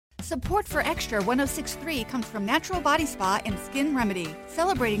Support for Extra 106.3 comes from Natural Body Spa and Skin Remedy,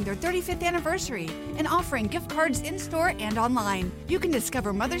 celebrating their 35th anniversary and offering gift cards in-store and online. You can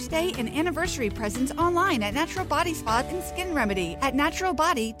discover Mother's Day and anniversary presents online at Natural Body Spa and Skin Remedy at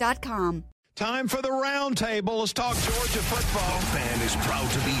naturalbody.com. Time for the roundtable. Let's talk Georgia football. The Fan is proud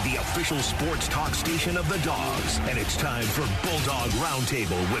to be the official sports talk station of the Dogs. And it's time for Bulldog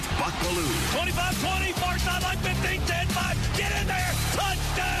Roundtable with Buck Belue. 25-20, far sideline, 15, 10, 5. Get in there.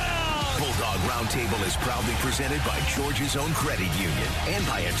 Touchdown. Bulldog Roundtable is proudly presented by Georgia's own credit union and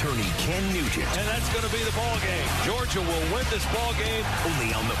by attorney Ken Nugent. And that's going to be the ball game. Georgia will win this ball game.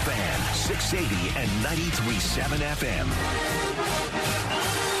 Only on the Fan, 680 and 93.7 FM.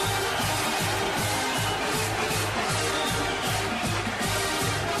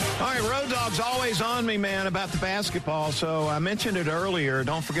 All right, Road Dog's always on me, man, about the basketball. So I mentioned it earlier.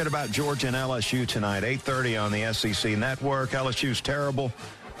 Don't forget about Georgia and LSU tonight, 8:30 on the SEC Network. LSU's terrible.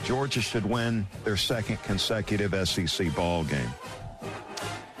 Georgia should win their second consecutive SEC ball game.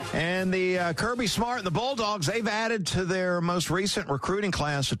 And the Kirby Smart and the Bulldogs, they've added to their most recent recruiting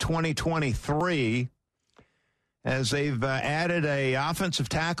class of 2023 as they've added a offensive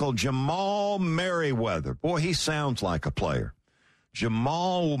tackle, Jamal Merriweather. Boy, he sounds like a player.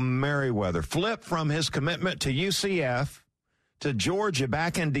 Jamal Merriweather flipped from his commitment to UCF to Georgia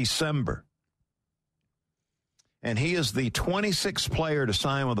back in December. And he is the 26th player to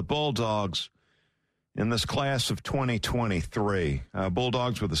sign with the Bulldogs in this class of 2023.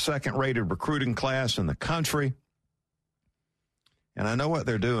 Bulldogs with the second-rated recruiting class in the country. And I know what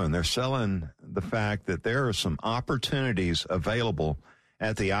they're doing. They're selling the fact that there are some opportunities available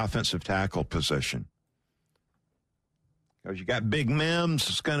at the offensive tackle position. Because you got Big Mims.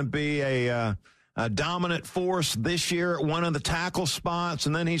 It's going to be a dominant force this year at one of the tackle spots,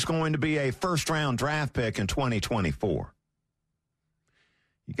 and then he's going to be a first-round draft pick in 2024.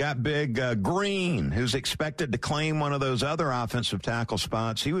 You got Big Green, who's expected to claim one of those other offensive tackle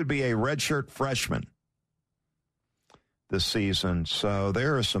spots. He would be a redshirt freshman this season. So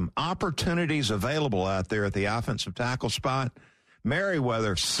there are some opportunities available out there at the offensive tackle spot.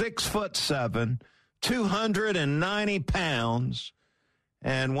 Merriweather, 6'7", 290 pounds,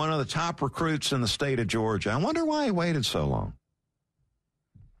 and one of the top recruits in the state of Georgia. I wonder why he waited so long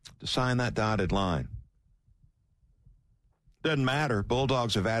to sign that dotted line. Doesn't matter.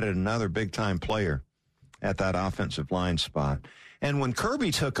 Bulldogs have added another big-time player at that offensive line spot. And when Kirby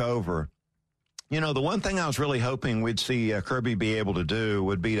took over, you know, the one thing I was really hoping we'd see Kirby be able to do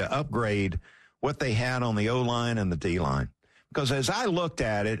would be to upgrade what they had on the O-line and the D-line. Because as I looked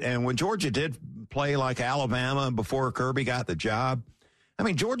at it, and when Georgia did play like Alabama before Kirby got the job, I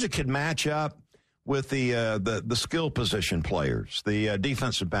mean, Georgia could match up with the skill position players, the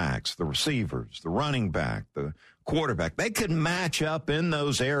defensive backs, the receivers, the running back, the quarterback. They could match up in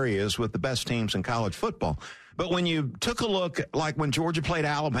those areas with the best teams in college football. But when you took a look, like when Georgia played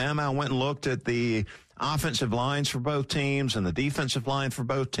Alabama, I went and looked at the offensive lines for both teams and the defensive line for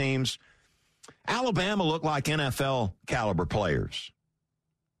both teams. Alabama looked like NFL caliber players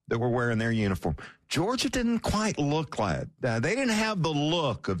that were wearing their uniform. Georgia didn't quite look like that. They didn't have the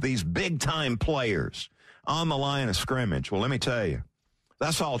look of these big-time players on the line of scrimmage. Well, let me tell you,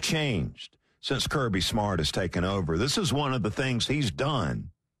 that's all changed since Kirby Smart has taken over. This is one of the things he's done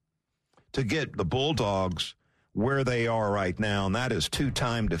to get the Bulldogs where they are right now, and that is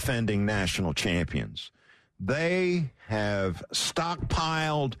two-time defending national champions. They have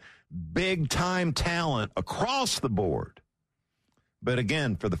stockpiled big-time talent across the board. But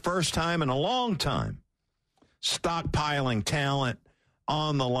again, for the first time in a long time, stockpiling talent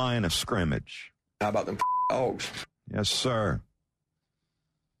on the line of scrimmage. How about them dogs? Yes, sir.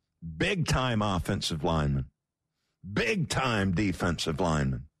 Big-time offensive linemen. Big-time defensive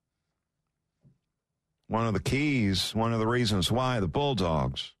linemen. One of the keys, one of the reasons why the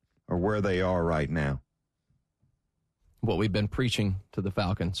Bulldogs are where they are right now. What we've been preaching to the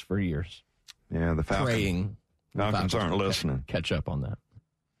Falcons for years. Yeah, the Falcons aren't listening. Catch up on that.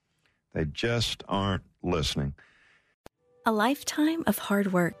 They just aren't listening. A lifetime of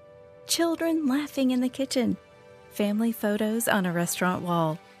hard work. Children laughing in the kitchen. Family photos on a restaurant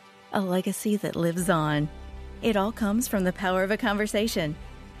wall. A legacy that lives on. It all comes from the power of a conversation.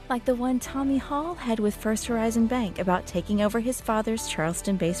 Like the one Tommy Hall had with First Horizon Bank about taking over his father's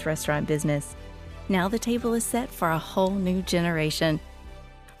Charleston-based restaurant business. Now the table is set for a whole new generation.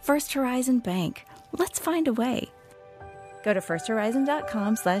 First Horizon Bank. Let's find a way. Go to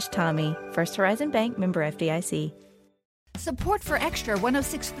firsthorizon.com/Tommy. First Horizon Bank, member FDIC. Support for Extra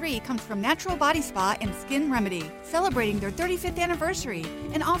 106.3 comes from Natural Body Spa and Skin Remedy, celebrating their 35th anniversary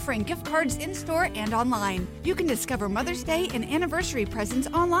and offering gift cards in-store and online. You can discover Mother's Day and anniversary presents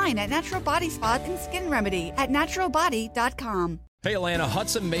online at Natural Body Spa and Skin Remedy at naturalbody.com. Hey Atlanta,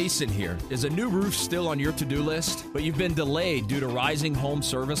 Hudson Mason here. Is a new roof still on your to-do list, but you've been delayed due to rising home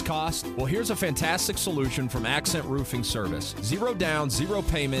service costs? Well, here's a fantastic solution from Accent Roofing Service. 0 down, 0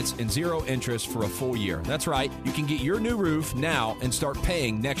 payments, and 0 interest for a full year. That's right, you can get your new roof now and start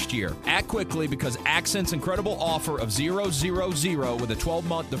paying next year. Act quickly because Accent's incredible offer of 000 with a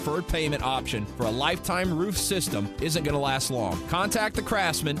 12-month deferred payment option for a lifetime roof system isn't going to last long. Contact the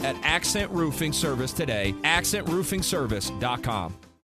craftsman at Accent Roofing Service today, accentroofingservice.com.